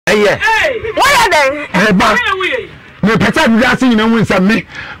yeah. Why are they? Me pata bi ase nyina hu nsam me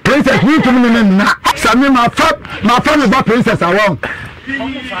princess we tum me na sami ma fa me ba princess awon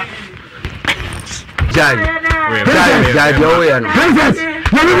jai o ya no princess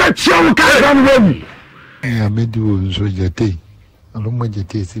na me chiu ka don webi eh amedi wo nso jete alomo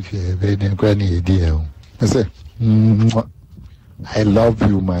jete si fi e be kwa na edi e o say I love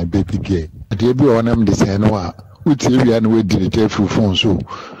you my baby girl dey bi onam de say no a uti wi an we di the phone so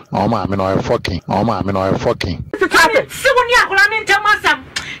oh ma me no fucking oh ma me no fucking se woni akola me ntamasam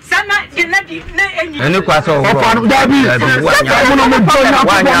sana genadi na enyi eni kwa so opa dabi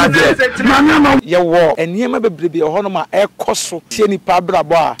ye wo eniema bebrebe ho no ma ekoso tie nipa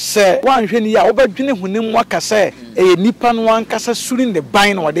brabo a se wanhwe ni ya obadwene hunem waka se e nipa no wankasa suri ne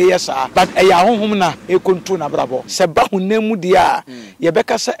ban na wode yesa but e ya honhom na e kontu na brabo se ba hunem mu dia ye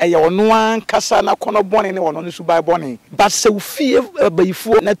beka se e ya ono wankasa na kono bone ne wono ne su bai bone but se ufie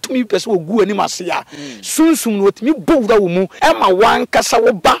bayifo na tumi pese ogu ani mase ya sunsum no tumi bowura wo mu e ma wankasa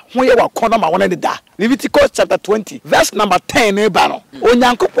wo ba ho ye wakono ma wona ne da Leviticus chapter 20 verse number 10 e ba no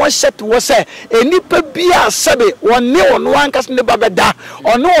onyankopon shet wo se enipa bia sebe wonne ono wankasa ne ba beda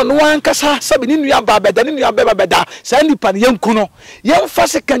ono wankasa sebe ni nua ba beda ni nua ba beda sa nipa ne yanku no yemfa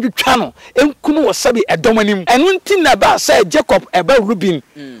se kan twetwa no enku no wo sebe edomanim enu nti na ba se Jacob eba Reuben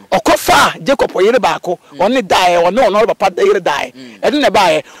okofa Jacob oyere baako onne dae ono papa da yere dae enu ne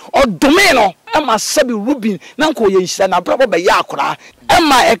bae odome no ama sebe Reuben nanko ye nhira na brabo be ya akora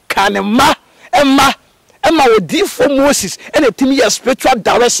ema eka ne ma Emma odi for Moses and a team spiritual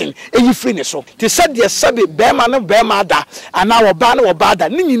direction e free ne so te said ye sabe bema no bema da ana oba na oba da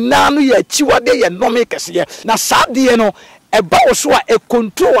ni nyina no ye chiwade ye no me kese na sade no eba oso a e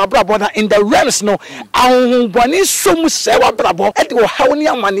control abrabo na in the realms no ahonboni som se wabrabo e de wo hawni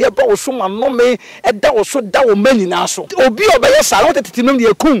amane eba oso ma no me e da oso da wo mani na so obi obeye sa wo tetetem ne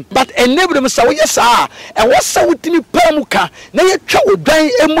ekun but enable me sa wo yesa e wo sa wutimi pamuka na ye twa odwan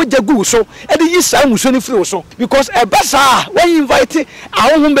emoja gu so e de yi sa muso ni free so because eba sa when invite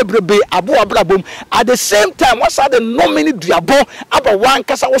ahonhom bebrebe abo abrabom at the same time what sa the no many duabo aba wan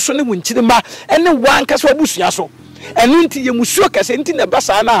kasa wo so ne wunchiri ma ene wan kasa obusua so enu nti ye musuo kase nti na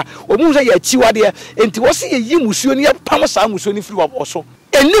basa na omu se ye chiwade enti wo se ye yi musuo ni pam sa musuo ni firi wo so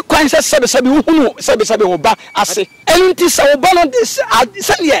eni kwan se sebe hunu sebe wo ba ase enu nti sa wo ba no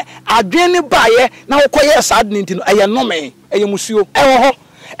se ne adwene baaye na wo koye sa adne nti no eye nome eye musuo ewo ho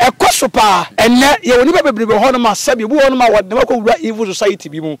ekosopa enne ye woni bebrebe ho no ma sabe bu ho no ma wode ma ko wura evil society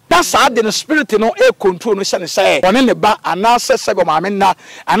bi mu that sad the spirit no e control no shane say one ne ba anase sabe ma menna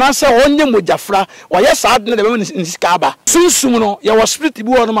anase onye mojafra oye sad ne de be nsika ba sunsum no ye wo spirit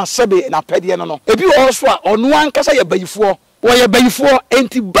bi ho no ma sabe na pede no ebi ho so a ono ankasa ye bayifo wo ye bayifo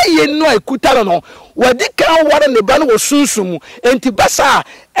enti baye no ekuta no wadi kan ware ne ba no wo sunsum enti basa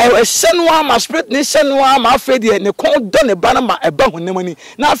senwa ma spirit ne senwa ma afedi ne kon do ne ba na ma eba honemani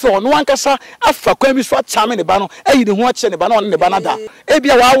na afa ono ankasa afa kwan bi so atame ne ba no ayi ne ho ache ne ba na ne ba na da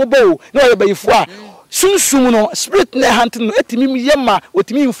ebia wa wo bo na wo ye bayifo a sunsum no spirit ne hunting no etimi yema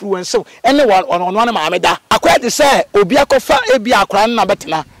otimi influence ene ono ma ameda akwa de se obi akofa ebia akora na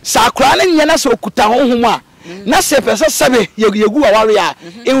betena sa akora ne nyana so okuta honhom a na se pesa sabe yegu aware a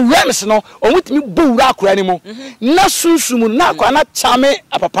in realms no omutimi bowura akora ni mu na sunsum na akora na chame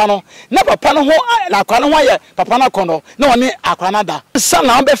apapa no na papa no ho na akora no ho ye papa na kono na one akora na da sa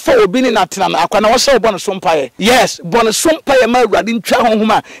na be fa obi ni na tena na akora na wo se obo no sompaye yes bon sompaye ma awurade ntwa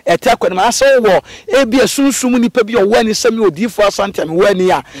honhoma eta akora ma se wo ebi sunsum ni pa bi o wani sami odifo asante me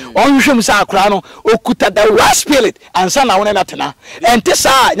wani a onhwem sa akora no okuta the right spirit ansa na wona na tena ente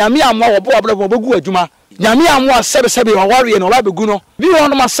sa nyame amwa wo bo bogu adwuma nyame amwa sebe wa ware no la begu no bi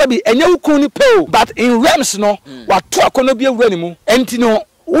won ma sebe enye wukun ni peo but in realms no wa to akono bi awura ni mu enti no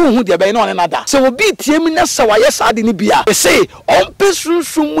hu de be no ne nada se obi tie mi na sa wa yes ade ni bia e say on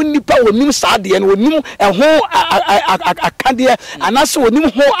pesunsun mu nipa wonim sa ade no wonim eho akade anase wonim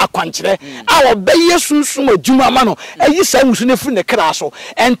ho akwankyere a obe yesunsun adwuma ma no ayi sa musu ne firi ne kra so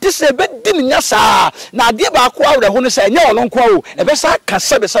enti se be di ni nya sa na ade ba ko awre ho no se enye ono nko o e be sa ka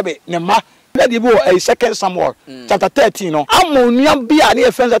sebe ne ma Bible a 2 Samuel chapter 13 no amonia bia na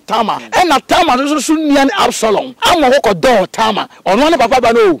efense Tama e na Tama so nia ni Absalom amo ko do Tama ono na papa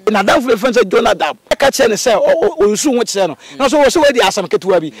ba no na dan fu efense Jonadab ka che ne se o su ho che no na so wo se we di asam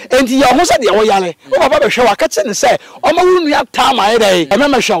ketuwa bi enti ye ho se de wo yale o papa be hwe wa ka che ne se o ma wu nua Tama e dai e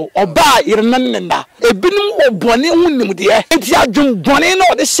mema hwe oba ire nan nda ebinum obone hu nim de enti adwum bone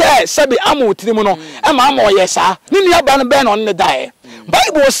no de se be amo tirimu no e ma amo ye sa ni nua ba no be no ne dai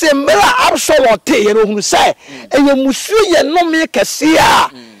Bible say mera Absalom te ye no hu say eye musuo ye no me kese a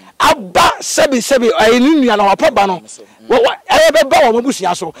aba sebi ayi nua na wapa ba no aye be ba wo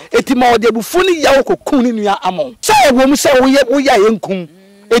mabusua so etima ode bufu ni ya okokun ni nua amon se ebom se wo ya yenkun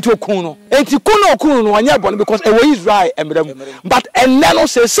eti okun no enti kun no anya bɔ no because e wo Israel emrem but enne no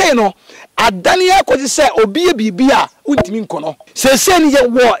say no adane akozi se obi e bibia untimi nkono say ni ye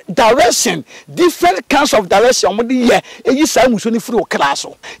wo direction different kinds of direction mo de ye eyi sa muso ni free o class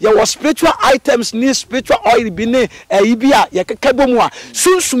ye wo spiritual items ni spiritual oil bi ne bia ye kekabo mu a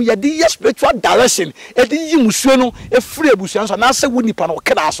sunsum ye de ye spiritual direction e de yi muso no e free abusuan so na se wo nipa no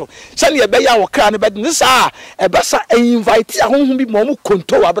class se ne ye be ya wo kra ne be ne sa e be sa invite ahonhom bi mo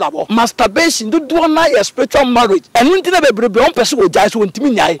konto abrabo masturbation do na ye spiritual marriage enu ntina bebrebe on pese wo jai so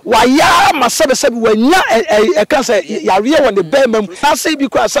ntimi nyai wa ya masebe wanya e kan say yare won the bemam na say bi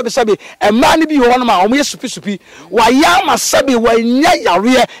kwa sabe e ma ne bi ho no ma o ye supi wa ya masebe wanya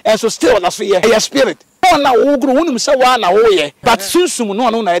yare and so still na so ye spirit na wo gro wonim se wa na wo ye but sunsum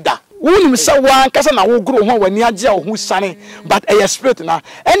no na eda wonim se wa kasa na wo gro ho wani age a ho sane but a spirit na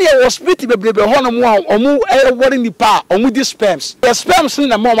any a spirit bebrebe ho no mo omu wori nipa omu di sperms the sperms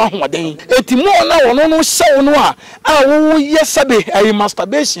na mo ma hoden etimo na wono no hye no a wo ye sabe a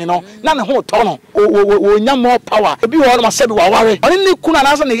masturbation no na ne ho to no wo nya more power ebi ho no ma sabe wa ware oni ni kuna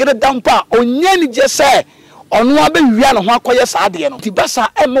na so ne yere dampa onya ni je se onu abewia no ho akoye saade no ti basa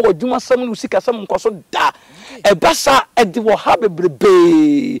emo wadwuma sam no sika sam nkoso da e basa e de wo ha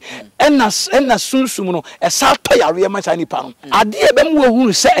bebrebe ena sunsum no e sa to yare ma sa nipa no ade e be mo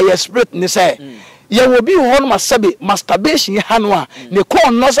hu se e spirit ni se ye wo bi ho no ma sabe masturbation ha no a ne ko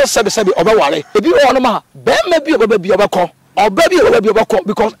no so sabe obeware e bi ho no ma be ma bi obabi obekọ obabi obekọ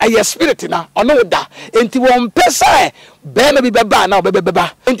because a spirit na ono da enti won pesa be ma bi beba na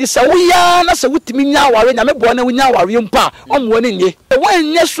obebeba enti se wo ya na se wutimi nya aware nya me bo na wunya aware mpa omo ne nye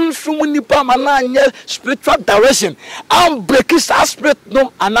wan sunsum nipa ma na nye spiritual direction am break is spirit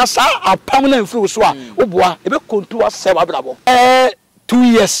no anasa apam na mfiri so a oboa e be control se wabrabo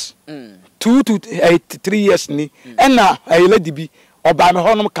 2 years 2 to 3 years ni na lady bi oba me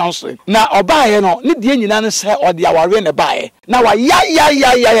honom counseling na oba ye no ne die nyina ne se ode aware ne bae na wa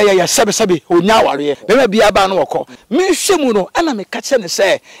ya sebe onya aware be ma bia ba no woko me hwemu no ana me kache ne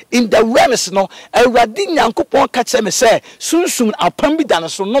se in the realms no awurade nyankopon kache me se sunsun apam bi dane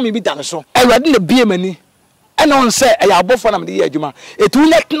so no me bi dane so awurade ne bie mani and on say a abofo na me ye adwuma etu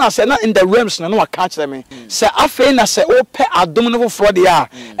nya tena se na in the realms na wa catch them say afei na se o pe adom no for de a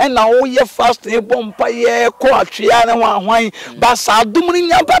and na wo ye fast e bompa ye ko atwea na hwan ba sa adom ni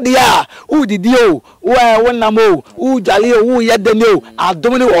nya ba de a u didi o wo nam o u jale o wo ye dane o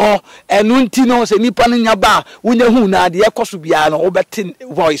adom ni wo enu nti no se nipa no nya ba wo nya hu na de ye koso bia no wo betin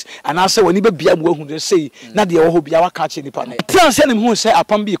voice and I say woni be bia mo hu de say na de wo ho bia wa catch nipa no tian se ne hu say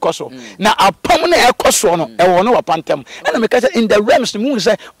apam bi koso na apam na e koso no no wapantem and me catch in the realms mu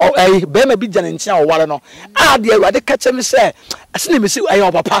say be ma bi jana ntia o ware no de awade catch me say asene me say ayo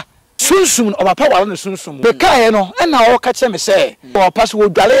papa sunsum o papa ware no sunsum be kai no na o catch me say o pass wo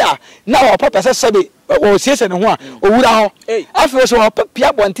dwale a na o papa say sebe o siese ne ho a owura ho afi so o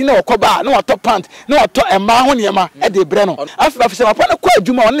pia bonti na okoba na o to pant na o to ema ho ne ema e de bre no afi se papa na kwa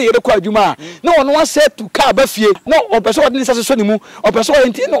adwuma on na yere kwa adwuma na ono wa set to car ba fie na o pese o de nsa so ne mu o pese o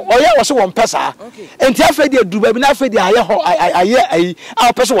enti no o ye wo so won pesa enti afi de duba bi na afi de aye ho aye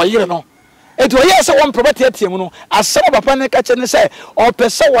a pese wo yere no eto ye se won property atiem no asem papa ne ka che ne se o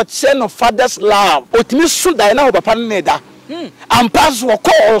pese wo che no father's love otimi su dai na o papa ne da ampass wo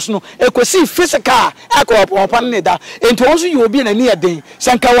calls no ekosi physical akọ papa ne da enti won so you obi na ne den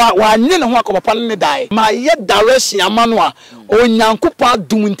sanka wa nye ne ho akọ papa ne dai ma ye direction amano a onyankopon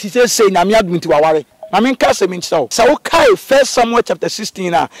adum nti se nyame adum nti waware Mamin kase minchao. So kai 1 Samuel chapter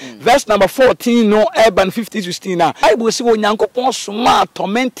 16 verse number 14 no urban 50-16 Bible say wo nyankopon soma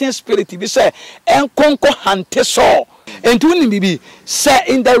tormenting spirit bi say enkonko hante so. Entu ni bibi say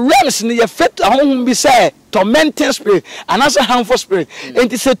in the realms ni ye fit ahon bi say tormenting spirit and as a harmful spirit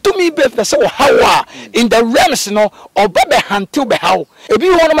and say to me be say how in the realms no obabe hante be how ebi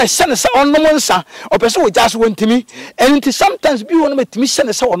won my son say onno nsa opese wo just wontimi and sometimes bi won metimi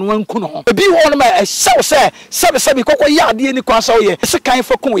sene say onno anku no ebi won my say sebe kokko yade ni kwa say ye se kan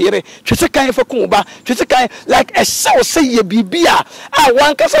fa kun yere twese kan fa kun ba twese kan like a say ye bibia a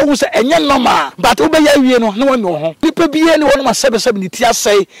wan kasa hu say enye normal but obe ya wie no na won no ho pipe bi ye ni won ma sebe ni ti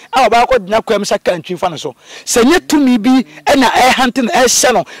asai a ba ko dina kwam sa kan twin fa no so se nye tumi bi e na e hunting e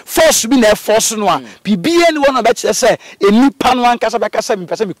hye no force bi na e force no a bibia ni wona ba kire se enipa no ankasa be kasa mi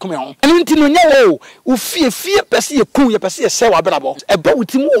pese mi kume ho eno nti no nya wo fie pese ye kun ye pese ye se wa brabo e ba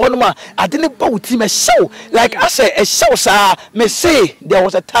wutim wo no ma ade ne ba wutim e hyew like I say e hyew sa me say there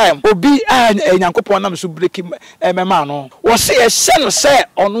was a time obi nyankopon na me so break me ma no wo se e hye no se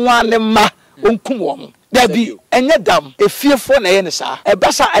ono ane ma onkum wo mo Dabi enye dam efiefo na ye ne sa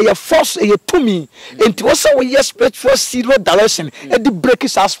ebasa aye force eye tumi enti wo se wo ye spiritual zero direction e di break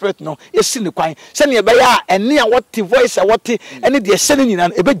sa spirit no e si ne kwan se ne be ya ene a what voice a what ene de se ne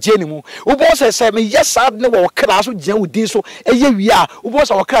nyina e be je ne mu wo bo se me yes ad ne wo kra so je udin so e ye wi a wo bo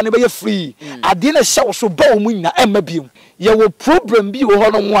se wo kra ne be ye free ade na hye wo so ba wo mu nyina e ma biom ye wo problem bi wo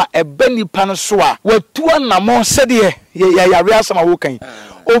ho no mo a e ba nipa no so a watu anamo se de ye yare asama wo kan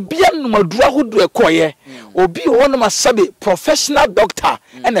obi anumadura hodo ekoye obi won ma sabe professional doctor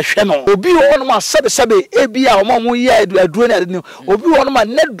and a hwe no obi won ma sabe ebi a omo ye aduro na ade obi won ma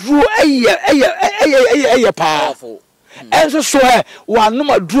na duro eye powerful enso so wanu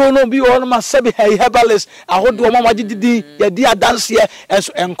maduro no bi won ma sabe herbalist ahodo omo magididi ye di adanse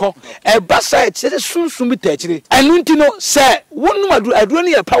enso enko e basa e sunsun bi takire enu ntino se wonu maduro aduro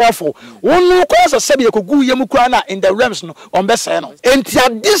ne ye powerful wonu ko sabe ye kogu ye mukura na in the realms no on be say no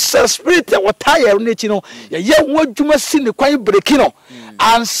enti this spirit what tire no chi no ye wodwuma si ne kwan breki no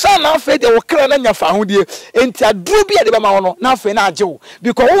ansa na fe de wo kra na nyafa hodie enti aduro bi de be ma wono na fe na ajewo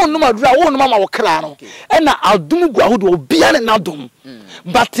because wonu maduro wonu ma wo kra no e na adum gu ahodo obi ane na dum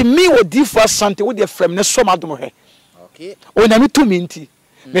but me wo di for something wo de frem ne so madum he okay onami to me nti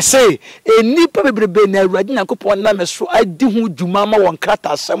me say enipa bebrebe na awurade Nyankopon na me so adi hu dwuma ma won krata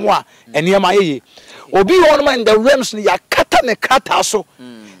asem a ene ma yeye obi won ma in the realms ni yakata ne krata so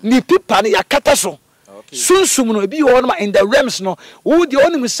ni pipa ni yakata so sunsum no bi won ma in the realms no wo de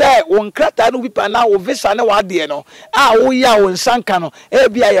onim say won krata no pipa na wo visa na wa de no a wo ya won sanka no e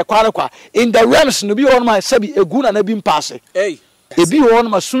bia ye kwa in the realms no bi won ma sabi eguna na bi mpase ebi won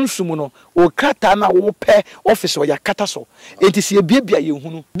ma sunsum no o krata na wo pe office wo yakata so enti se bia ye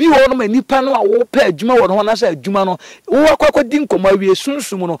hunu bi won ma nipa no a wo pe adwuma won ho na say adwuma no wo akwa din koma wie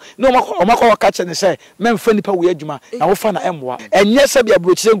sunsum no na o makwa ka che ne say memfa nipa wo adwuma na wo fa na emboa enye se bia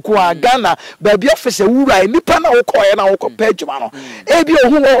brochire nko a Ghana ba bia office wura nipa na wo koye na wo ko pe adwuma no ebi o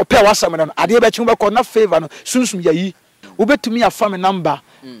hu wo pe wasam no ade be chi wo ko na favor no sunsum yayi wo betumi afa me number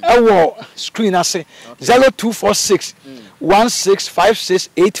ewo screen ase 0246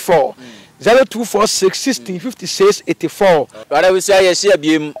 165684 0246 165684. Wada we say yes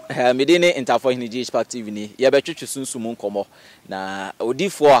biem medine interfo hinji Spark TV ni ye betwetwe sunsum nkomo na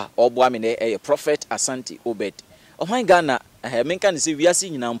odifo a oboa me na Prophet Asante Obed. O man Ghana menka ne se wiase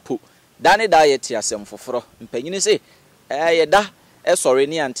nyina mpo dane da ye te asem foforo mpanyine se ye da sori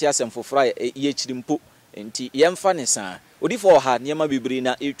ni ante asem foforo ye chiri mpo enti yemfa ne sa odifo ha niema bibiri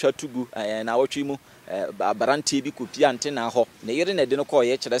na etwa tugu na wotwe mu barante bi kopia ante na ho ne yere na de no ko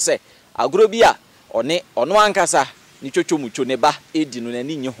ye kire se agoro bi a ono ankasa ni twotwomucho ne ba edi no na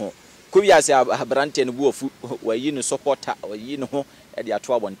ni nye ho ko wiase barante no bu ofu wayi no supporter wayi no ho e de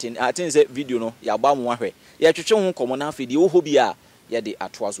ato abonten atin se video no ya ba mo ahwe ye twetwe ho komo na afedi wo ho bi a ye de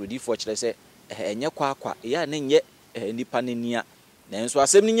ato azodifo kire se enye kwa ya ne nye nipa ne nia nanso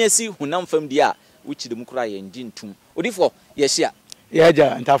asem ni nya si hunam fam di a wuchide mu kura ye nji ntum odifo ye hia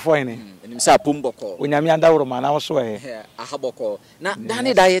yeja ntafo ene enim sa pomboko onyame andawro ma na wo so ahaboko na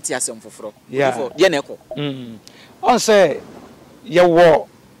dane diet asem foforo odifo ye na eko on say ye wo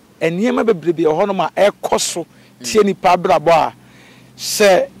eniema bebrebe ho no ma ekoso tie nipa brabo a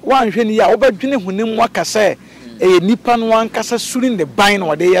se wanhwe ni ya obadwene hunim waka se nipa no ankasa surin the ban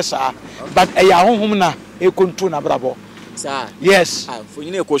no de yesa but ya honhom na ekontu na brabo sa yes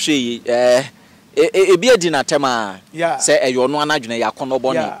fonyine ekohwe yi ebi edina tema se eyo no anadwene ya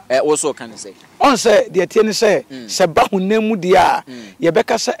konoboni wo so kan se on se de tie ni se ba hunemu dia ye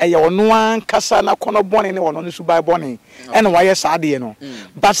beka se eyo no ankasa na konoboni ne wono ne su bible ene waye saade no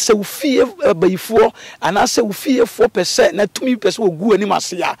but se ufie bayifuo ana se ufie 4% na tumi pese ogu ani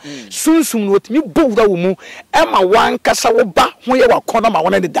masea sunsum no otimi bowura wo mu ema wankasa wo ba ho ye wakono ma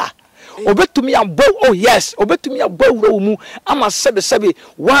wona ne da obetumi abo oh yes obetumi abo wura mu ama sebe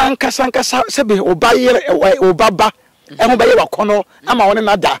wan kasa sebe obayere obaba eno baye wakono ama wona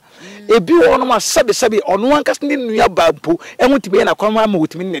nada ebi wono ma sebe ono wan kasa ni nua bampo eno tibe na kono ama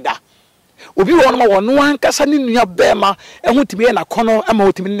wotimi ne da obi wono ma wono wan kasa ni nua bema eno tibe na kono ama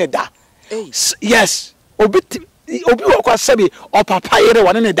wotimi ne da yes obi wokwa sebe opapa yere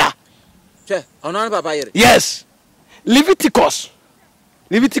wona ne da che ono an papa yere yes Leviticus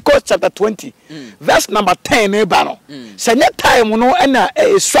Leviticus chapter 20 verse number 10 e ba no se nye time no na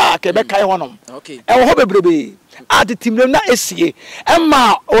eso a ke be kai honom okay e wo bebrebe atitimre na esie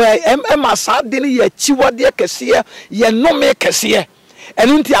emma sa de ne ye chiwode kese ye nome kese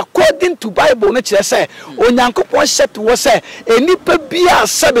enunti according to Bible no kire say onyankopon set wo say enipa bia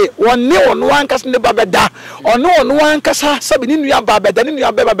sabe wonne ono ankasa ne babeda ono ankasa sabe ne nua babeda ne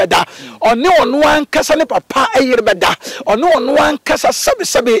nua babeda ono ankasa ne papa ayire beda ono ankasa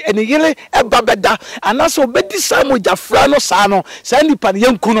sabe ene yire e babeda anaso obedi samo jafra no sa no sa nipa ne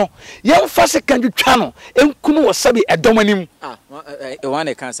yanku no yemfa se kan twetwa no enku no wo sabe edomanim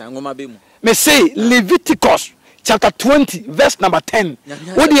one cancer ngoma be mu me say Leviticus chapter 20 verse number 10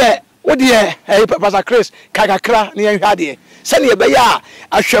 what dear Pastor Chris kakakra ne hwade se ne be ya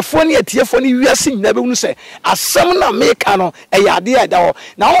ahwefo ne atiefo ne wiase nyina be hunu se asem na meka no eyade eda ho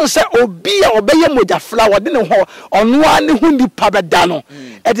na won se obi a obeye mogafla wode ne ho ono ane hu nipa beda no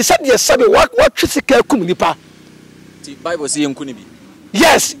e de se de sabe what twesika kum nipa ti Bible say yenku ni bi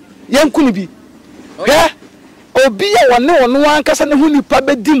yes yenku ni bi obi a wone ono ankasa ne hu nipa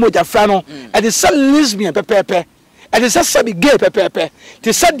bedi mogafla no e de se lesbian pepepe and it's sabi gay pepepe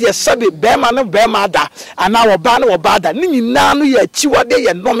ti said ye sabi bema no bema da ana wo ba no wo ba da ni nyina no ye chiwade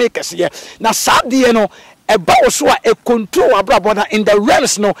ye nome kese na sade no e ba wo so a e control abrabo na in the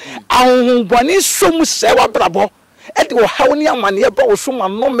realms no ahonboni som se wa brabo e de wo hawni amane e ba wo so ma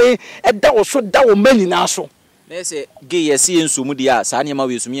nome e da wo so da wo mani na so na se gay ye si ensumu dia sa ne ma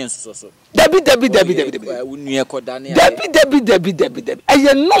we sumi ensuso so dabi wonu e koda ne dabi e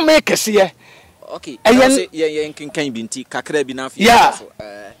ye nome kese okay yen kan binti kakra bi na afi so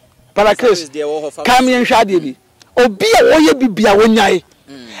para Chris kam yen hwade bi obi a wo ye bibia wonyae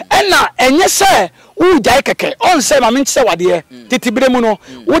ena enye se wo jai keke on se ma me nche wade titibire mu no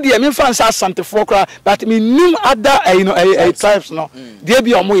wo de me fan sa asantefo kra but me nim other tribes no de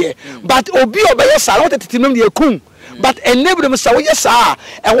bi omoye but obi obeye sa wo tititimem de ekun but enable them say yes ah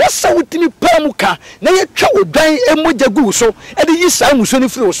and what say witimi pamuka na ye twa odwan emoja gu so e de yisa muso ni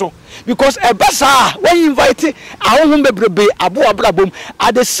free so because e basa when you invite ahonhom bebrebe abo abrabom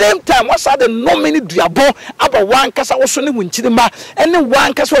at the same time what say the no many duabo aba wan kasa wo so ne wunchirima ene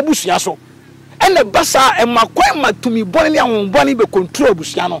wan kasa obusua so ene basa e makwan matumi boni ahon boni be control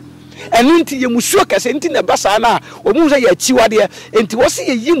obusua no enu nti ye musuo kase nti ne basa na omu se ye chiwade nti wo se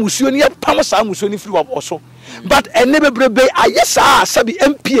ye yi musuo ni ye pam sa musuo ni free wo so but enebebrebe ayesa sabi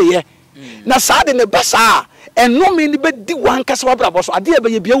MPA ye na sa de ne basa eno me ni be di wan kasa wa brabo so ade e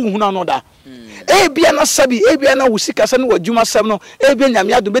be ye bia hu na no da bia na sabi bia na wusika se no wadwuma sem no bia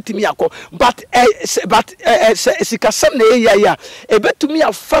nyame ado betimi yakọ but sika sem na ya betumi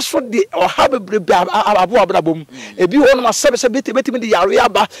afa so de oha bebrebe abo abrabom bi won ma sabe betimi de yare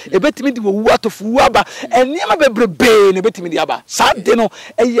aba betimi de wowu atofu aba eniema bebrebe na betimi de aba sa de no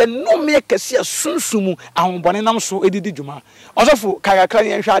ye no me kase asunsumu ahonbone nam so edidi dwuma osofo kakakra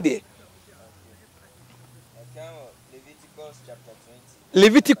ne hwa de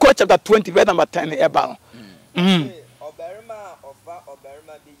Leviticus chapter 20 verse number 10 eba. Oberima ofa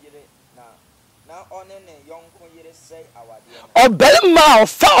oberima bi yire na one ne yonko yire sei awade. Oberima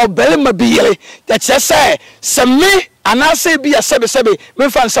ofa oberima bi yire. That say me anase bi asebe me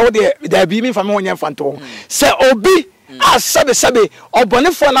fan say wo de da bi me fan me wonya fanto. Say obi asebe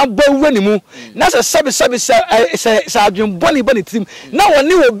obonefo na ba wura ni mu na sebe say adwon boni tim na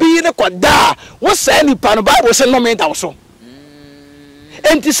woni obi ne kwada wo say nipa no Bible say no me da so.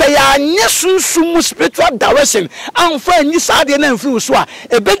 Enti say ya nye sunsumu spiritual direction amfa anyi saade na mfiri so a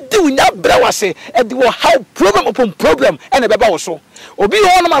ebedi unya brewase e de wo how problem upon problem and ebeba wo so obi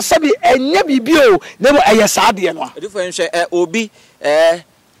ho no masabi enye bibio na mo eye saade no a edifo nhwe obi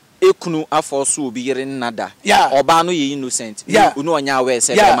ekunu afọ so obi yere nnada oba no ye innocent unu onya awe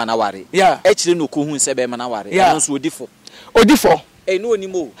se be mana ware ekire no ko hu se be mana ware no so odifo no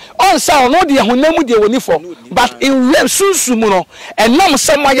anymore on sa no de honamu de woni for but in real sunsumu no enam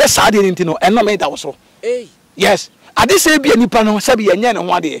sama ye saade nti no enam e da wo so yes ade se bia nipa no sabi ye nye ne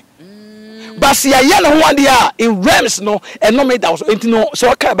ho ade but se ye ne ho ade a in realms no enam e da wo so nti no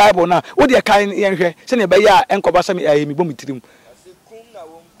so ka Bible na wo de kan ye hwe se ne be ya enkoba sami mi bom tirim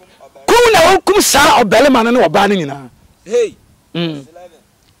kum na wonkum sa obelema no ne oba no nyina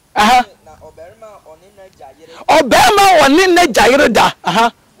aha Obama woni na jayire da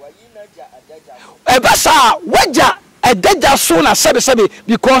ebasa waja edeja so na sebe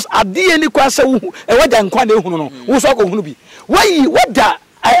because adie ni kwase wu waja nkwa na ehunu no wo so ko hunu bi wayi wada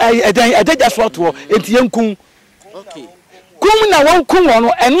edeja so to enti yankun okay kum na wonkun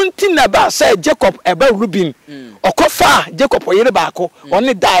wono enu nti na ba say Jacob eba Reuben okofa Jacob oyire baako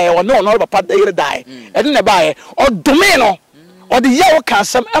oni dae oni ono papa yire dae edi na bae odome no or the yaw can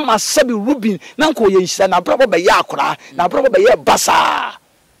some Emma Sabi Rubin, Nanko Yen, na brabo be yakra, na brabo be basa.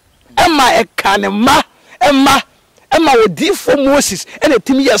 Emma e can Emma would deal for Moses and a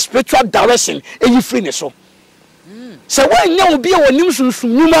team spiritual direction, and you free so. So when you be a news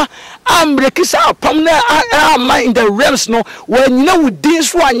from Numa, I'm breaking out in the realms no when you know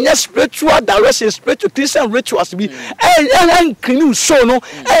this one yes spiritual direction, spiritual Christian rituals to be and canoe so no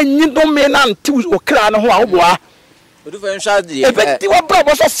and you don't mean until or crown or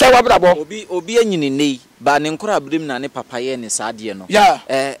obi anyini nei ba ne nkora abrim na ne papaye ne saade no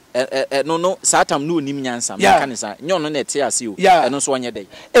no satam no onim nyansa meka ne sa nyon no na te ase o eno so onye dai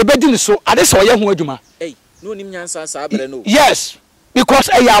ebedi ne so ade so ye ho adwuma no onim nyansa sa abre no yes because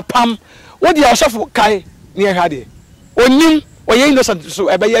ya pam what the osofo kai ne ya hade onim oye innocent so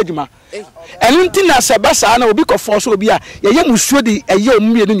ebe ya adwuma eno ntina se ba sa na obi ko force obi a ye musuo de eye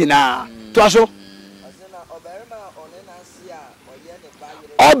omue no nyina to aso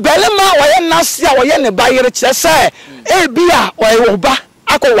Obelema oye nasia oye ne bayere kire se ebia oye oba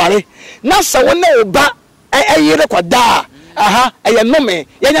akoware na se wona oba eyere kwada aha eye nome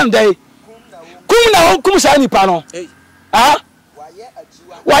yenya ndai kum na kum sa nipa no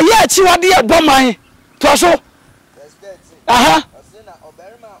waye achiwade e boman to so aha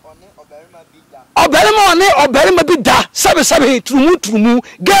oberima bi da sabe trumu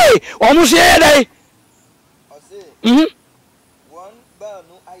gay omo se yedai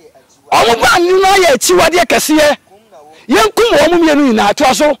Omuba ni no ye chiwade kese ye yenkum wo mumienu ina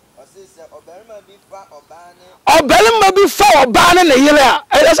to so oberima bi fa oba ne yele a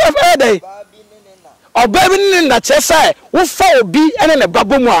elese fa dey oba bi ni na chese wo fa obi ene ne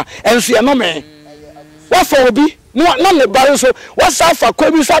babomu a enso ye no me wo fa obi no ne ba so wo sa fa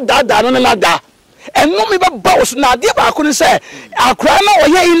kwa bi so dada no na da eno me ba wo so na de ba ko ni se akra na wo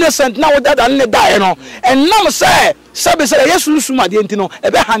ye innocent na wo dada ne da no enam se sabe say yesu suma de enti no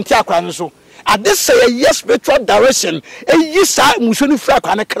ebe hanti akra no so ade say yes spiritual direction eyi sa muso ni fra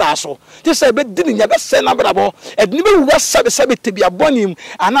akra ne kra so te say be di nya be say na brabo edni be wura sabe tebia bonim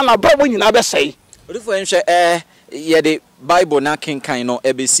ana na brabo nyina be say odifo enhwe ye de bible na kenkan no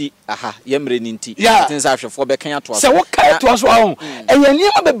ebesi aha yemre ni nti tinsa ahwefo be kan ato aso se wo kai to aso ahon eye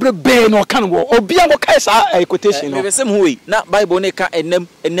niam bebrebe no kan wo obi a wo kai sa quotation no be sem hoyi na bible ne ka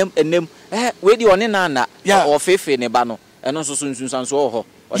enem we di one na ofefe ne ba no eno so sunsan so ho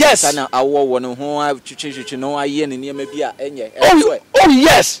yes na awo ne ho twetwetwe no aye ne niam bi a enye oh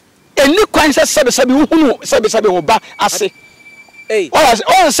yes eni kwan sabe wo hunu sabe wo ba ase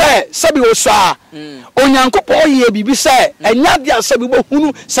on say sabi o so a onyankopɔ ye bibi say enya dia sabi bo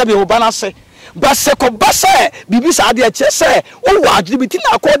hunu sabi o bana se ba se ko ba say bibi sa dia che say o wa adibiti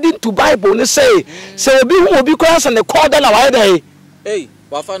na according to bible ne say obi hu obi ko answer ne call na wa dey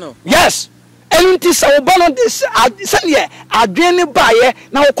wa fa no yes enti sa o bana this say adwene baaye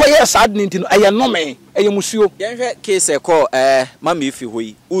na wo koye sa adne enti no eye no me eye musuo yen hwe case call Mama Efeh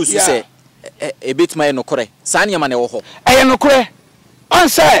hoyi usu say ebetma no kore sa ne ma ne wo ho eye no kore on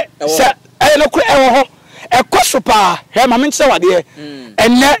say no kure ho ekosopa he ma mense wade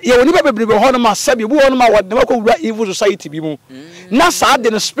enne ye woni bebrebe ho no ma sabi bu ho no ma wade ma ko wura evil society bi mu na sa de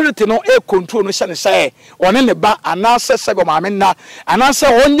no spirit no control no hye say one ne ba ana se sabi ma menna ana se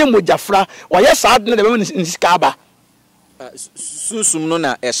onye mojafra oye sa de ne be nsika ba sunsum no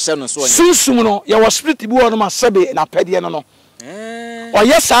na ehye no so onye sunsum no ye was spirit bi ho no ma sabi na pede no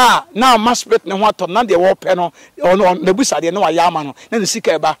oye sa na ma spirit ne ho ato na de wo pe no na busa de no wa yama no na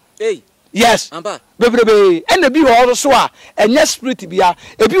nsika ba yes bebrebe ene bi ho so a enye spirit bia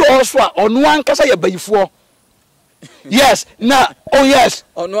ebi ho so a ono ankasa ye bayifo yes na oh yes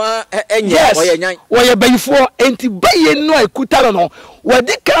ono enye oye nyan oye bayifo enti baye no ekuta no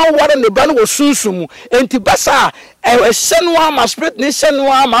wadi kan ware ne ba no wo sunsum enti basa ehye no ama spirit ne hye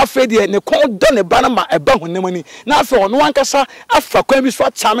no ama afede ne kon do ne ba na ma eba honamani na afa ono ankasa afa kwan bi so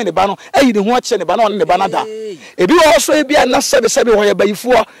achame ne ba no ayi ne ho ache ne ba na ne ba na da ebi wo so ebia na sebe oye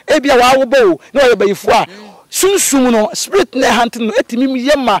bayifo ebia wa wo bo na oye bayifo a sunsum no spirit ne hunting no etimi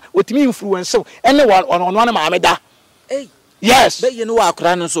yema otimi influence ene ono na ma ameda yes be ye no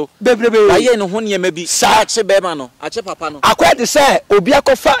akra no so bebrebe aye no ho ne ma bi sa ache be ma no ache papa no akwa de say obi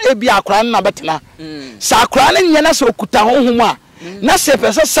akofa ebi akra na betena sa akra ne nye na so okuta honhom a na se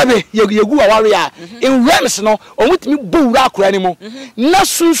pese sabe yegu aware a in realms no omutimi bowura akra ne mu na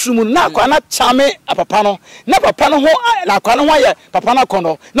sunsum na akra na chame papa no na papa no ho na akra no ho ye papa na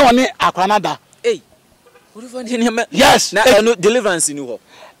kono na one akra na da yes na no deliverance ni ho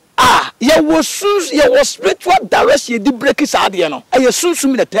ye was spiritual direction di break is ade no e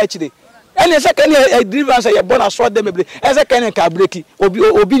sunsum the touch de ene se kan e deliverance ye born aso dem be e se kan ka break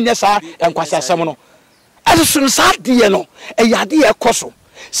obi nyesa enkwasa asem no as soon as I no a yadia coso.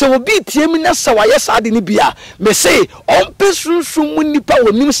 So be Tiamina Sawaya Sadi Nibia, may say, on person soon when Nipa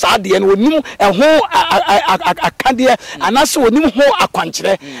will nim Sadi and will nim a whole a candia, and also will nim whole a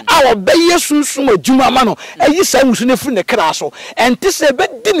country. Our bay soon a Juma Mano, and you say, Musun from the Crasso, and this a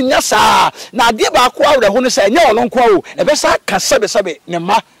bit didn't yasa. Now, dear Bakwa, the Honor say, no, long quo, a bessa can sabe,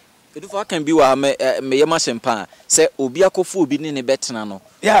 Nema. If I can be wa me yema sempa say obi akofo obi ne betenano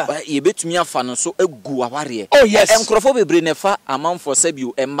yeah ye betumi afa no so egu aware oh yes enkrofo bebre ne fa amanfo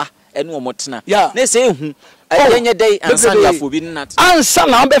sabiu emma ene omotena yeah na say ehu enye dey ansa ya fo obi ne natena ansa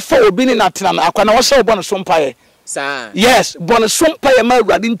na be fa obi ne natena na akwa na wo se obo no so mpaye yes bon so mpaye ma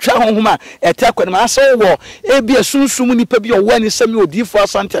awrade ntwa honhoma ete akwa na ase wo ebi asunsun nipa bi o wani sami odifo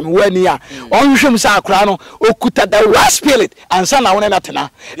asante me wani a onhwehwem sa akra no okuta the right spirit ansa na wo ne natena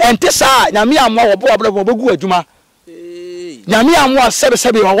ente sa nyame amwa wo bo bogu adwuma nyame amwa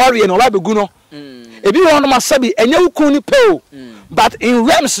sebe waware no labegu no ebi won no masabi enye wukun ni peo but in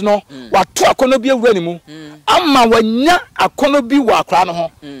realms no wato akono bi awura ni mu amma wanya akono bi wa akra no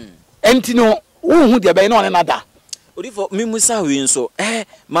ho enti no wo hu de be no ne nada odifo mimusa wi nso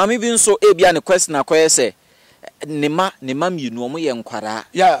mami bi nso ebia ne question akoye se nema mienu omo ye nkwara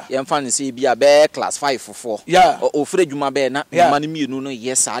ye mfa ne se bia be class 5 fofo ofre dwuma be na nema ne mienu no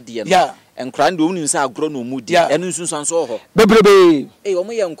ye saade no enkwara ndo onu nsa agro no mudi enu nsunsan so ho bebrebe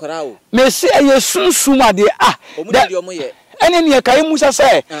omo ye nkwara o me se ye sunsun ade omo de omo ye ene ne kai musa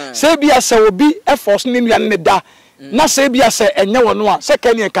se bia se obi e force ne nua ne da na se bia se enye wono a se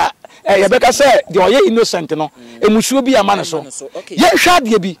kan ne ka ye beka se de oye innocent no emusuo bi ama ne so ye hwa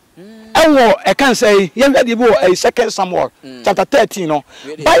de bi ewo e kan say ye hwa de bi o 2 Samuel chapter 13 no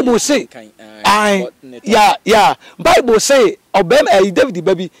Bible say Bible say obem David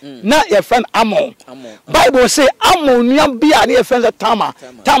baby na your friend Amon Bible say Amon nua bia na your friend Tama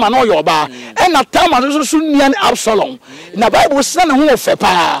no your ba and na Tama so nua ni Absalom na Bible say na ho ofe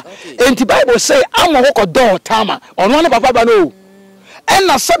pa enti Bible say Amon ho kodo Tama ono ne papa ba no and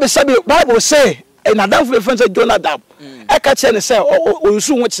na sabe Bible say na dan for friend say Jonadab e ka che ne say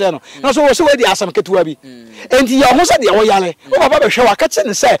onsu ho che no na so wo se we di asam ketuwa bi enti ye ho say de wo yale wo papa be hwe wa ka che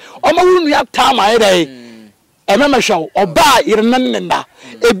ne say o ma wu nua Tama e dai emema show oba irenanna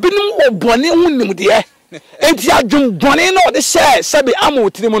ebinum obone hunim de enti adwum bone no de sebe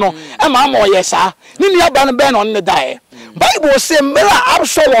amotirimu no ema ama oyesa ni nua ba no be no ne dae Bible say mera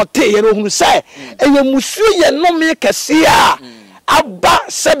absolute ye no hunu say eye musu ye no me kese a aba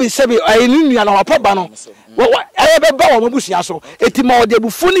sebe ni nua na papa ba no eye be ba wo mabusia so eti ma ode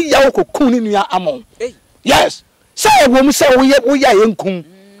bufu ni ya okokun ni nua amon yes say wo mu say wo ya ye nkun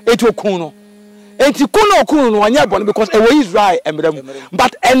eti okun no enti kuno no anya born because e wo Israel emrem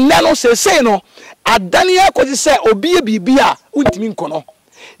but enne no say no adane akoji say obi e bibia untimi nkono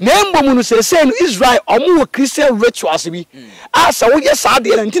na embom no say no Israel omo wo Christian rituals bi asa wo ye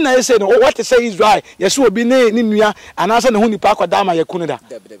saade na ntina say no what say Israel yes obi ne nua anasa ne hunipa akoda ma yakunu da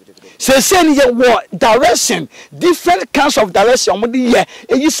say ni ye wo direction different kinds of direction omo de ye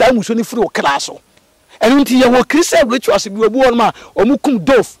eyi sa muso ni free o class enti ye wo Christian rituals bi obu won ma omo kum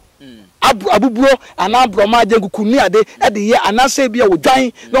dof abuburo anabroma jengukuni ade de ye anase bia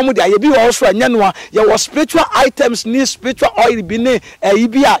wodwan no mo de aye bi wo so anya no a ye wo spiritual items ni spiritual oil bi ne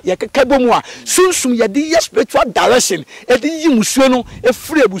bia ye kekabo a sunsum ye de ye spiritual direction de yi musuo no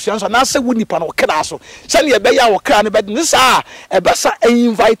free abusuan so na se wonipa no kra so se ne be ya wo kra ne be ne sa besa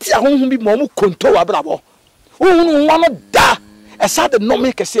invite ahonhom bi mo konto abrabo ohunu wano da esa de no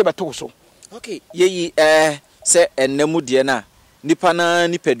me kese beto so okay ye se enemu de na nipa na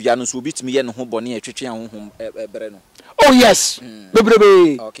nipadua no so obitimi ye ne ho bone atwetwe ahonhom bere no oh yes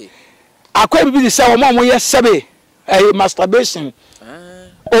bebrebe okay akwa bibi say wo mo ye sebe masturbation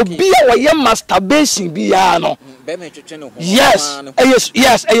obi a wo ye masturbation bia no be me twetwe ne ho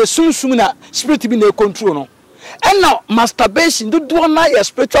yes sunsum na spirit bi na control no and now masturbation do na your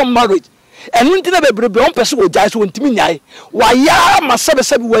spiritual marriage enu ntina bebrebe on pese wo jai so ntimi nyai wa ya masebe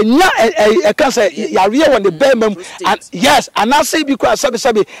wanya cancer yare won the bemam yes and I say because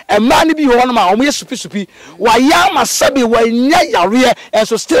sebe e man bi ho no ma o ye supi wa ya masebe wanya yare and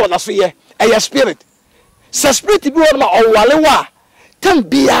so still na so ye e spirit se spirit bi ho no ma o wale wa tam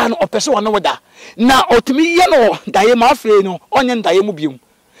bia no o pese wo no da na otimi ye no daye ma afi no onye ndaye mu biom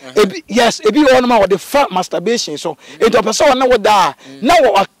ebi won ma the fat masturbation so it person na woda na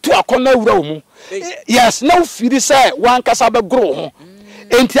wo atu akona wura wo yes na wo firi say wan kasa be gro ho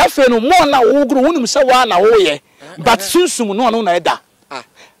enti afi no mo na wo gro wonim say wa na wo ye but sunsum no na eda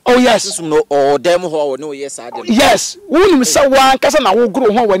oh yes sunsum no o dem ho no yes ade yes wonim say wan kasa na wo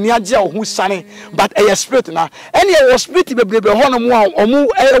gro ho wani age a ho sane but a spirit na any spirit bebrebe ho no mo omu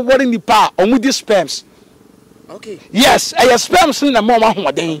wori nipa omu di sperms Okay. Yes, I spam sin na mama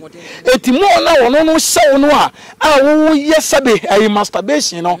hoden. Eti mo na wono no hye no a wo ye sebe ay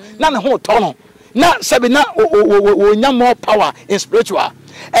masturbation no na ne ho to no. Na sebe na nya more power in spiritual.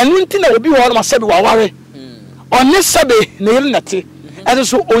 Enu nti na obi wo no sebe wa ware. Onye sebe na yele nate. Ese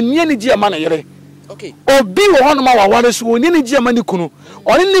so onye ni ji ama na yere. Okay. Obi wo no ma wa ware so onye ni ji ama ni kunu.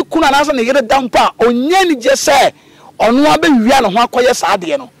 Onye ni kunu anasa na yere dampa onye ni je se ono abe wia no ho akoye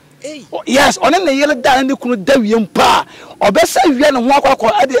saade no. Yes, on the yellow down the kunu dawiam pa. Obesa wia no ho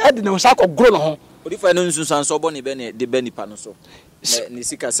akọ ade ne nsa akọ gro no ho. Odi fa no nsunsan so boni be ne de bani pa no so. Ne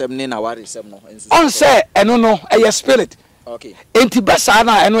sika sem ne na ware sem no. On say eno no a spirit. Okay. Enti basa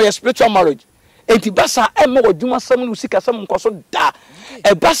na eno a spiritual marriage. Enti basa e mo oduma sem no sika sem nko so da.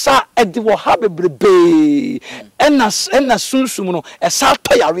 E basa e de wo ha bebrebe. Ena sunsum no e sa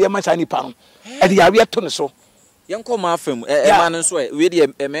to yare ma cha nipa no. E de yare to ne so. Yanko ma fam ema no so we de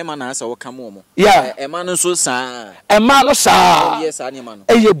emema na asa wo kam mo. Yeah. Ema no so sa. Ema no sa. Yes ani ma no.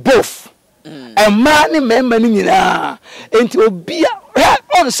 Eye both. Ema ni mema ni nyina. Enti obi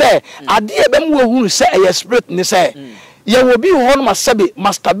on say ade e bem wo hunu say eye spirit ni say. Ye wo bi ho no masabe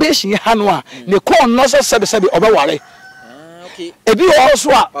masturbation ha no a ne ko no so sebe obeware. Okay. Ebi wo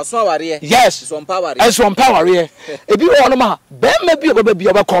so a paso aware. Yes. So empower. So empower. Ebi wo no ma bem bi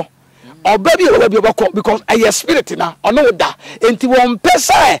obekọ. Obabi obekọ because eye spirit na ono da. Enti won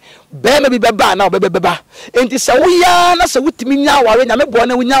pesa bem bi beba na obebeba. Enti se wo ya na se wutimi nya aware nya mebo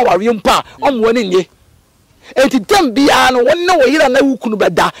na wunya aware mpa omwo ne nye. Enti dem bia no won na wo yira na wukunu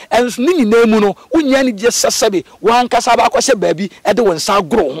beda enso ni nyina mu no wunya ni je sesebe wan kasa ba kwose baabi e de won sa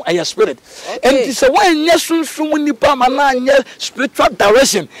gro ho eye spirit. Enti se wanya sunsun nipa ma na anya spiritual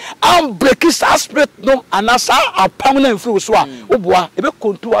direction am break sa spirit no anasa apam na mfiri so a oboa e be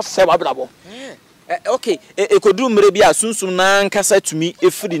control seba brabo. Okay, ekodu mre bia sunsun na nkasa tumi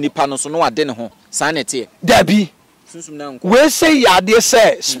efiri nipa no so no ade ne ho sa na tie. Dabi sunsun na nko. We say yade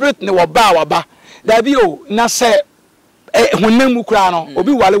say spirit ne wo ba waba. Dabi o na se honam mu kura no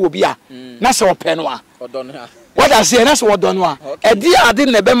obi wale wo bia na se ope no a odon ha what I say na se odon no a e di ade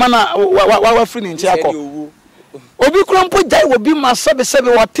ne be ma na wa free ni nchi akọ obi kura mpo jai wo bi ma sebe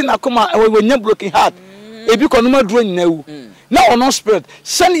wote na koma wo nya broken heart ebi kono ma duro nyina wu na ono spirit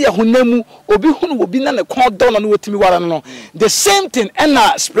sene ye honam mu obi hunu wo bi na ne kon don no wotimi ware no the same thing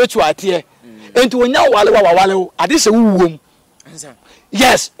na spiritual atie enti wonya wale ade se wuwom.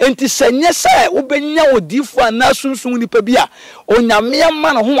 Yes, enti senye se ubenya odifo na sunsun nipa bia onyame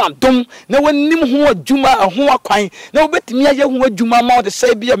ma na ho adom na wanim ho adwuma ho akwan na obetimi aye ho adwuma ma de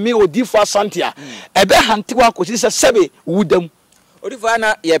se bia me odifo asantia ebe hante wa kosi se sebe wudam odifo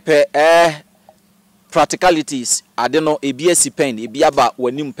na yepe practicalities ade no ebi asipen ebi aba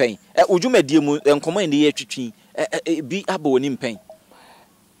wanim pen odwuma die mu enkomo ne ye twitwi ebi aba wanim pen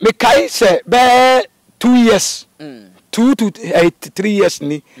me kai se be 2 years 2 to 3 years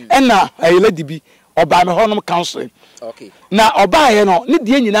ni na lady bi oba me honom counseling. Okay. Na oba ye no ne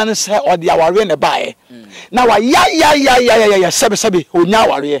die nyina ne se ode aware ne baaye na wa ya sebe onya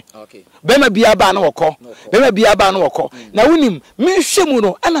aware. Okay. Bema bia ba na wokọ bema bia ba na wokọ na wonim me hwemu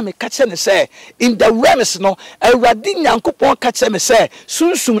no ana me kache ne se in the realms no awurade nyankopon kache me se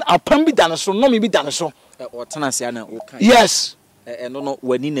sunsun apam bi dane so no me bi dane so otana se ana okan. Yes. No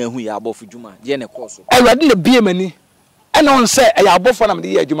wani na hu ya abofu djuma je ne course awurade na bie mani ana on say e abofo na me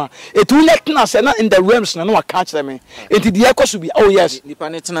ye adwuma etu letna se na in the realms na wa catch them enti de ekoso bi oh yes nipa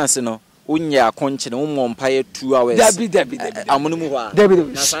ne tena se no unya akonche ne wo mpaye 2 hours dabi amono mu ho a dabi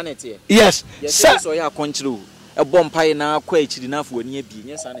na sanete yes so ya akonche ro ebo mpaye na akwa achiri na afo ani abi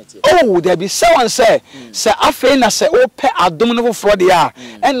nye sanete oh dabi se wan say se afei na se ope adom no foforo de a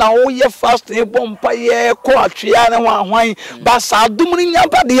na wo ye fast ebo mpaye ko atwea na ho ahwan ba sa adom ni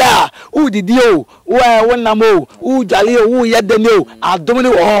nyamba de a udidi o wonam o udwale o wo ye dane o adom ni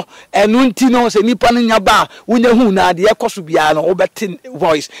wo enu nti no se nipa no nyaba wonya hu na de ekoso bia no wo beti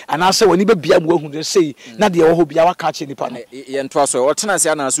voice ana se woni be bia mu hu sei na de wo ho bia wa ka che nipa no ye nto aso o tena se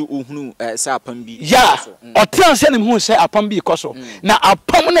ana so ohunu se apam bi ya transe ne hu se apam bi ikoso na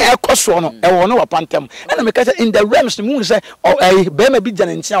apam na ekoso no e wo no wapantem na me kacha in the realms ne hu se be ma bi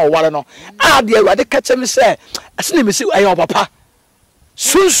jana ntia o ware no a de awade kacha me se asene me se ayo papa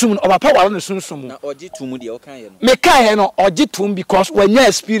sunsun o papa ware no sunsun na oji tumu de o kan ye no me kan ye no oji tum because when you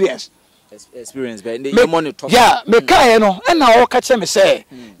experience but the money talk yeah me kan ye no na o kacha me se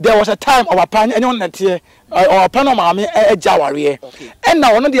there was a time of papa anyone na tie or pano maame eja ware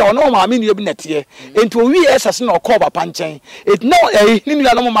na ono de ono maame ni obi natie enti o wi esase na okọ papa nchen it no ni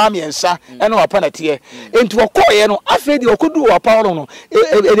nua no maame ensa na papa natie enti okọ ye no afi de okodu papa no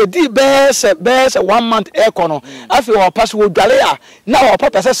e di best 1 month e ko no afi o papa so dwale a na o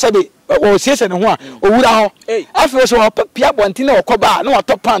papa se sebe o siese ne ho a owura ho afi so pia bonti na okoba na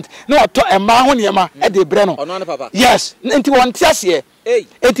wato pant na wato emma ho ne ma e de bre no ono ne papa yes enti won tiase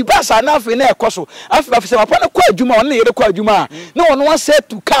enti basa na afi na ekoso afi se papa na kwa adwuma on na yere kwa adwuma na ono wa set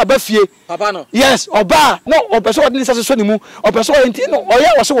to car ba fie papa no yes oba no opeso odin sase so ne mu opeso enti no oye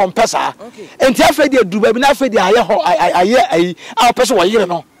wo so won pesa enti afi de duba bi na afi de aye a opeso wo yere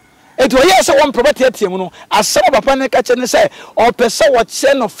no enti oye se won property atiem no asem papa ne ka che ne se opeso wo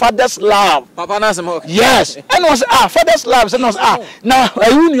che no father's love papa na asem yes and was father's love so was na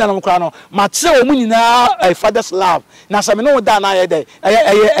ayu nua no kra no ma che o mu nyina father's love na se me no da na ye dey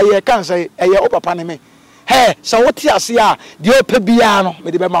eye kan say eye o papa ne me he so what ase a de o pa bia no me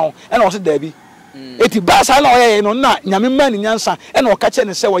de be ma wo and was da bi eti ba sa na oye no na nyame ma ni nyansa and o ka che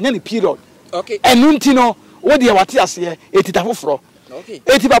ne se wo nya ni period okay enu nti no wo de wate ase eti ta foforo okay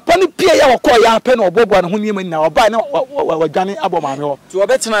eti papa ni pie ya wako ya pe na obobo na ho niam na oba na wadwane abomame ho ti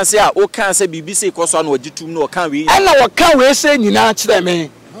obetena ase a o kan se BBC ikoso na ogitum na o kan we ana waka we se nyina kire me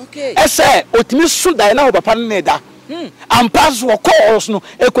okay ese otimi su dai na papa ne da ampas wo calls no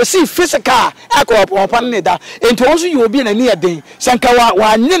ekosi physical akọ papa ne da enti won so ye obi na ni eden sanka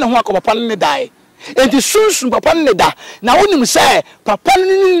wa anyi ne ho akọ papa ne dai enti sunsun papa ne da na wonim se papa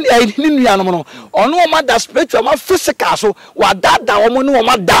ni nuanom no ono ma da spiritual ma physical so wa dada wo mo ne wo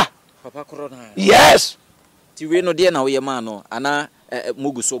ma da papa kro na yes ti we no de na wo ye ma no ana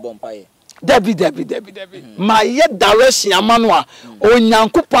mugu so bompaye David ma ye direction amano a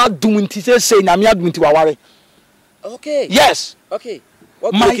onyankopɔ adum nti se nyame adum nti waware okay yes okay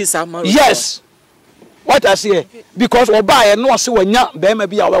what make is amaro yes what I say because oba no se wanya bema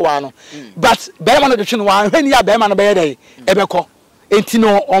bi a obewa no but bema no twetwe no wa hwani ya bema no be dey ebekɔ enti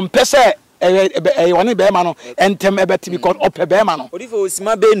no ompese woni bema no entem ebeti because ope bema no odifo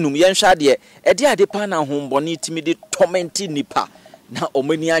osima be num ye nhwa de e de ade pa na hombone timi de tormenti nipa na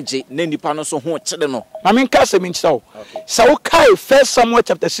omani age na nipa no so ho kire no mame nka se minchao so wo kai 1 Samuel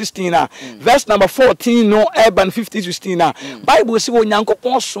chapter 16 verse number 14 no urban 50-16 bible say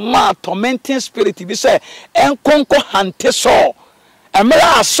onyankopon soma tormenting spirit bi say enkonko hante so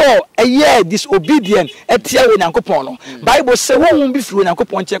emra so eye disobedient etia onyankopon no bible say won bi firi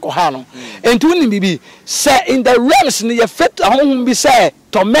onyankopon che ko ha no enti woni bibi say in the realms ne ye fit ahon bi say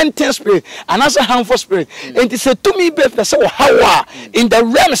tormenting spirit and as a harmful spirit enti say to me be say how in the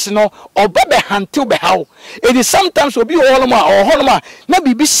realms no obabe hante be how it is sometimes obi holoma or holoma na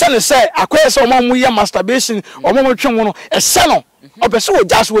bibi say say akwese o ma mu ye masturbation o ma twen wo no ese no opese wo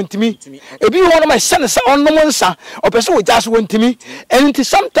jas wontimi ebi holoma ese ne say onno nsa opese wo jas wontimi enti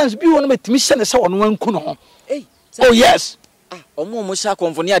sometimes bi holoma timi se ne say onno anku no oh yes omo sha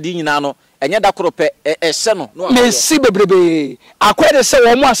konfoni ade nyina no enye da korope ehye no me si bebrebe akwede se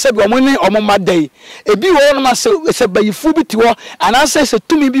wo mo asabi wo ni omo madai ebi wo no ma se bayifu bi ti wo anase se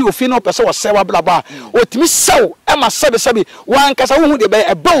tumi bi ofi no pese wo se wa blaba otimi sew e ma sabi wan kasa wo hu de be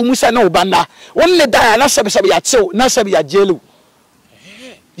ba wo mu se na wo banda won ne da na sabi ya chew na sabi ya jelu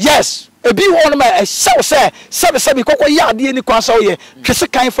yes ebi wo no ma sew se sabi kokko ya de ni kwa saw ye twese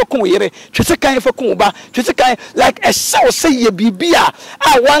kan fa kun yere twese kan fa kun ba twese kan like a sew se ye bibia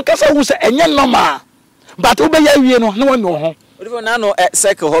wan kasa hu se enye normal but wo be ya wie no na wonu ho odifo na no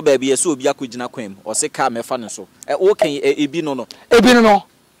circle ho ba bi so obi akogina kwam o se ka mefa ne so wo kan ebi no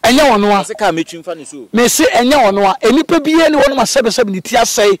enye wono a se ka metwim fa ne so me se enye wono a enipa biye ne wono ma sabi ni ti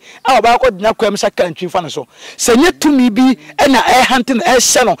asai a ba ko dina kwam se ka ntwim fa ne so se nye tumi bi na hante no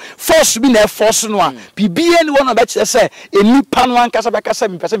hye no force bi na force no a bibiye ne wono ba kire se enipa no ankasa ba kasa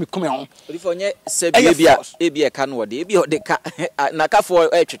mi pese mi kume ho odifo nye se bia e ka no wode e bi ode ka na ka fo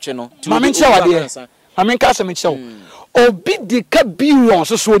twetwe no mame nche wade mame nka se me nche obi de ka billion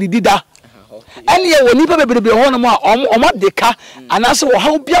so dida and ye woni pa bebrebe ho no ma omo de ka anase wo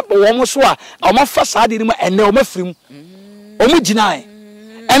ha bia wo mo so a omo fa saade ni ma ene omo firim omo ginai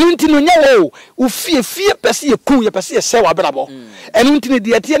enu nti no nya wo fie pese ye kun ye pese ye se wa brabo enu nti ne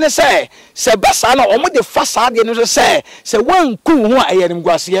de tie ne se basa na omo de fa saade no se wan kun ho a yerim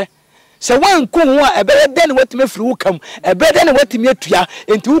guase se wan kun ho a ebere den watime firi wo kam ebere den watime atua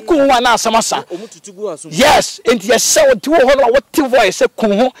enti wo kun ho na asamasa yes enti ye se wo ti wo ho no what voice se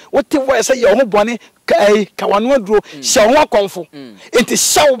kun ho what voice se ye ho bone ka wanu aduro se ho akonfo enti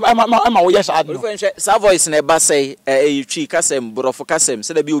shaw ama wo yes ado sa voice na ba say twi kasem borofo kasem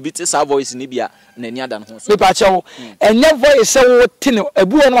se da bi obi ti sa voice ni bia na ni ada no ho so me pa chewo enye voice se wo tini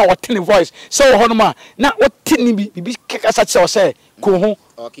ebu ho no wo tini voice se wo ho no ma na wo tini bi kasa che wo se kun ho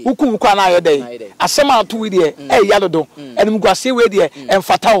ukun kwa na ayode asema atu we de yadodo enim guase we de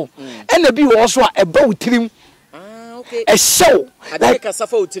emfatawo ena bi wo so a eba wutirim a show. Like a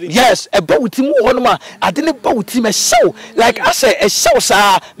suffer. Yes, a boutim one. I didn't boutim a show. Like I say, a show,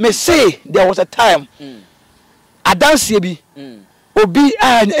 sir. May say there was a time. I dance be. Obi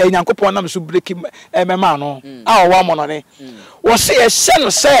and Yankopon am so break him a man. Our woman on it. Was say a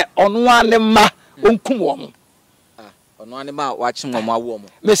son say on one ma unkum. On one ma watching on my woman.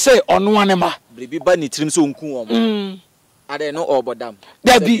 May say on one ma. Baby bunny trims unkum. I don't know all but them.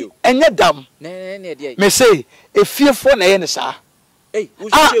 There be any dam. May say a fearful na sir. Hey,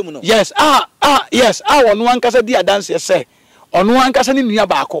 yes, yes, on one casa dear dance, say. On one casa in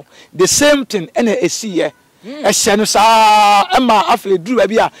Yabako. The same thing, and a see. A senus Emma after drew a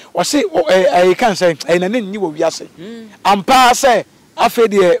beer, or say, I can't say, and then you will be say. And pa say, after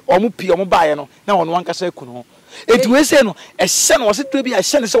the Omupi Omubayano, now on one casa kuno. It will say no, a son was it to be a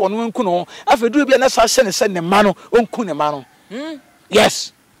senator on one kuno, after drew be an assassin send a mano, on kunemano.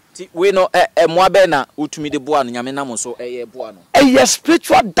 Yes. We know a Mwabena, Utumi de Buan, Yaminamo, so a Buano. A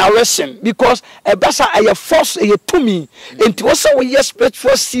spiritual direction, because a bassa a force a to me, and to also a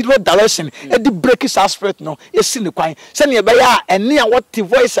spiritual zero direction, and the breakers aspect no, a sin the quine, send a baya, and near what the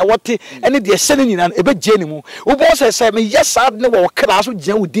voice or what any the sending in an ebe genuine. Who was I say, yes, I know what class with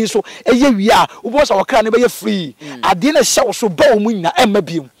Jen with this, so a year we are, who was our can be free. I didn't show so bone, and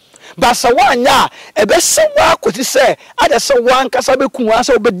maybe. But so one ya, a best so what could you say? I just saw one Casabeku,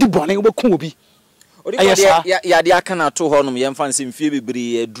 so be deboning over Kubi. Ya dia kana to honum yemfa nsem fie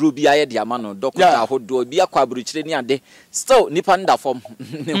bebre duro bia ye dia ma no dokota hodo bia kwaburuchire ni ade still nipa nda form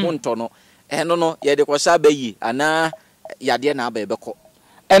ne honto no eno no ye de kwasa bayi ana ya de na aba ebeko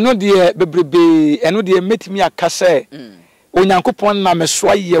eno de bebrebe eno de metimi aka se onyankopon na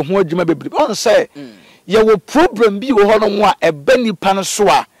mesoa ye ho adwuma bebrebe on se ye wo problem bi wo hono mo a eba nipa no so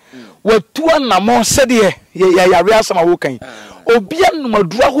a watu anamo se de ye yare asama wo kan obi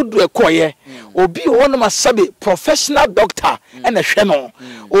anumadura hodo ekoye obi wono masabe professional doctor and a hwe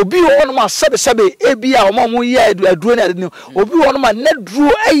obi wono masabe ebi a omo ye aduro na ade obi wono ma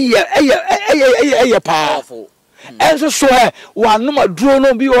naduro eye powerful enso so wanu maduro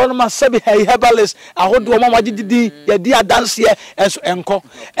no bi wono masabe herbalist ahodo omo magididi ye di adanse enso enko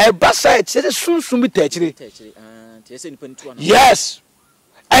e basa e sunsun bi tachire yes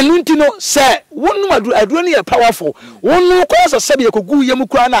Anuntino say one madu adroni are powerful. One cause a sabi kogu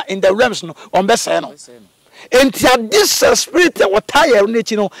yemukwana in the realms no on beseno. Enti this spirit what tire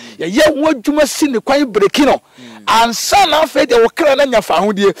nechino ye wodwuma si ne kwan brekino ansa na afa de wokra na nya fa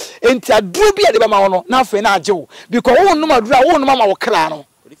hodie enti aduru bia de be ma wono na afa na ajewo because won no maduru a won no ma wokra no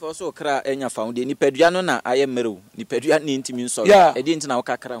if so kra enya fa hodie ni padua no na aye mmerew ni padua ni ntimi nso e di ntina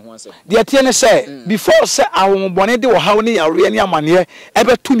wokakra ho asem de tie ne say before say awon bone de wo haw ne yare ne amane e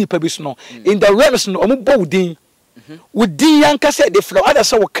be tu ni pa bi so no in the realms no omo bo wudin wudin yanka say de flow other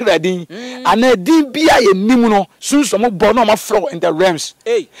say wokra din ana din bia ye nim no sunso mo bo no ma flow in the realms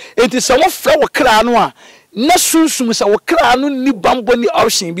it is some flow wokra no a na sunsum say wokra no ni bambo ni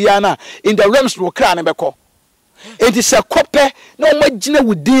option bia na in the realms wokra ne beko enti se kope na o magina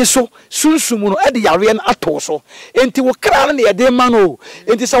wudin so sunsum no e de yare na ato so enti wo kra no ye de ma no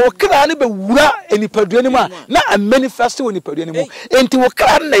enti se wo kra no be wura enipadua ni mu na a manifest wo enipadua ni mu enti wo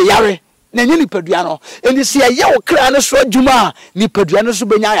kra no na yare na nyini padua no enti se ye wo kra no so adwuma ni padua no so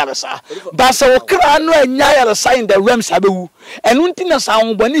benya yare sa ba se wo kra no anya yare sa in the realms abewu enu ntina sa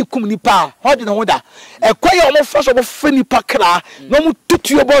wo bani kum ni pa hodi no hoda e kwaye o mo faso bo fani pa kra no mu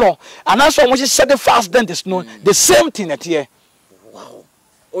tutuo boro anaso mo hye the fast dentist no the same thing at here wow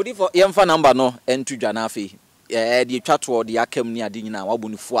odi for yemfa number no entu dwa na afi de twato de akam ni ade nyina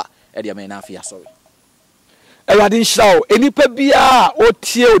wabonifo a e de me na afi asori Ewade nhyirawo enipa bia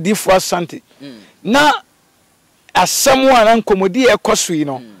otie odifo asante na asemu ana nkomodi ekoso yi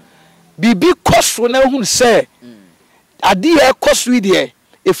no bibi koso na hu se ade ekoso yi de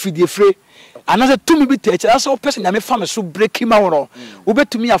efidie fre anase tumi bi teche asa o person nyame fa me so break ma woro wo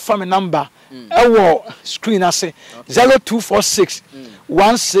betumi afa me number ewo screen ase 0246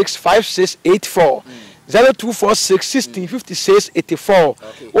 165684 0246 165684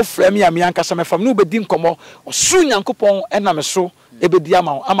 o frame ya me anka me fam no be di nkomo osu nyankopon ena me so ebedi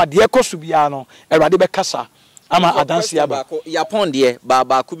ama de ekoso bia no ewade be kasa ama adanse aba yapon de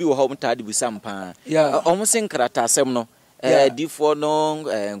ba ku bi wo ho mutade busam pa omo sen krata asem no difo no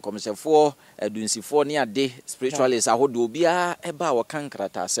nkomsefo adunsifo ne ade spiritualist ahodo bia eba wo kan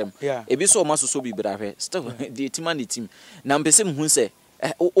krata asem ebi so omo soso bi brahwe still the team and team na mpese mhu se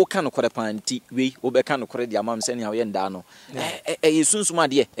o kan kore panti we o be kan kore dia mam se ne awe nda no yesunsum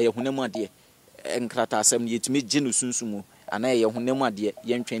ade hunam ade nkrata asem ne yetimi genu sunsumu ana hunam ade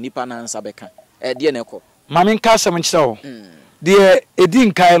yentwen nipa na ansa be kan de ne ko mamin ka asem nkyerɛ de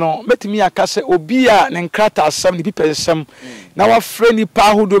edin kan no metimi aka se obi a ne nkrata asam ne pipesem na wa frɛ nipa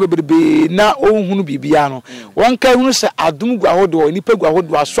ahodo bebrebe na ohunu bibia no won kan hunu se adum gu ahodo nipa gu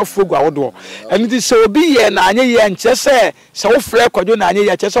ahodo asofo gu ahodo eni ti se obi ye na anye ye nche se wo frɛ kwadwo na anye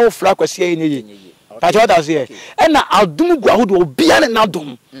ye che se wo frɛ akwase ye nye ta cho da se e na adum gu ahodo obi ane na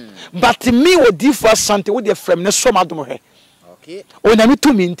dum but me wo di for asante wo de frɛm ne som adum he okay onyame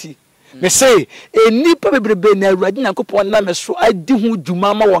tumi nti me say enipa bebrebe na awurade Nyankopɔn na me so adi ho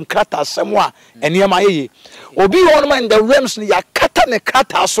dwuma ma won krata asɛm a eniema yeye obi won ma in the realms no yakata ne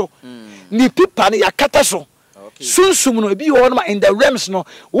krata so ni pipa ne yakata so sunsum no obi won ma in the realms no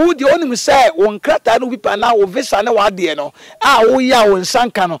wo de onim say won krata no pipa na wo visa na wa de no a wo ya won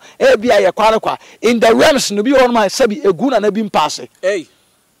sanka no e bia ye kwarekwa in the realms no obi won ma sabi egu na bi mpase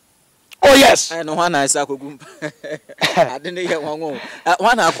oh yes no one is akogum I didn't hear one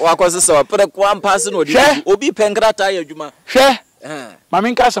one akose so pere kwa mpase no obi pengrata ya adwuma hwe mama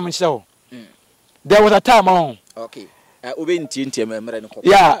nka sam nkyerɛ there was a time on okay obi ntie memre no ko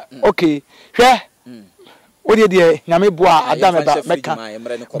yeah okay hwe odi de nyame boa adam ba meka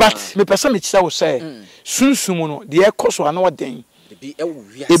but me pesa me kyerɛ wo sɛ sunsum no de ekoso ana oden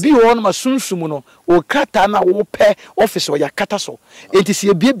ebi won ma sunsum no o krata na wo pɛ office o yakata so enti se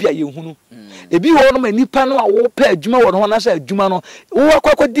ebiebia ye hunu ebi won ma nipa no a wo pɛ adwuma won ho na sɛ adwuma no wo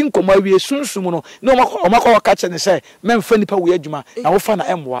akwa di nkoma wie sunsum no na o makwa ka kyɛ ne sɛ memfa nipa wo adwuma na wo fa na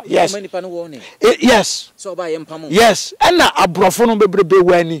emboa yes yes so ba ye mpam yes ana abrofo no bebrebe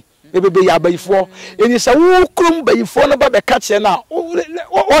wani bebebe ya bayifo eni sɛ wo krum bayifo no ba be ka kyɛ na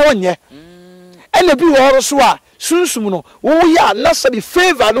wo nye ana bi wo so a sunsum no wo ya na sabi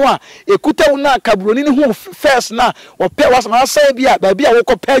favor no a ekuta wo na kabroni ne ho first na wo pɛ wasama sai bia ba bia wo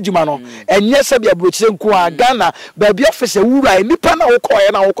kɔ pɛ adwuma no enye sabi abrochire nko a Ghana ba bia office wura nipa na wo kɔ ye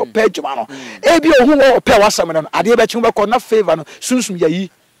na wo kɔ pɛ adwuma no e bia wo ho wo pɛ wasama no ade be kye wo kɔ na favor no sunsum ya yi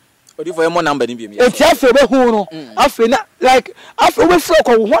odi for your number ni bia mi eti afa be hu no afa na like afa wo be frɛ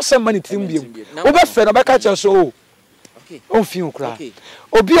kɔ wo ho asɛm ni tim bia wo be fɛ no be ka kyɛ so on fi ukra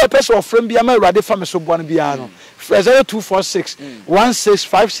obi a person of friend bia ma awurade fa me so boa no bia no 0246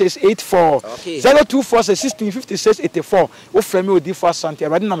 165684 0246 165684 wo frɛ me odi for asante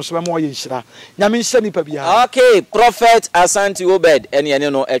awurade nam so be ma oyɛ nhira nyame nhya nipa bia okay prophet Asante Obed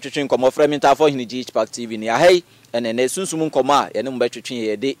ene no etwetwe nkomo frɛ me ntafo hini GH Park TV ni ahai ene ne sunsum nkomo a ene mba twetwe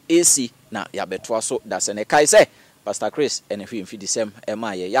ye de AC na ya betoa so da se ne kai se Pastor Chris ene hwi mfidisem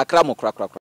ema ye yakra mo kra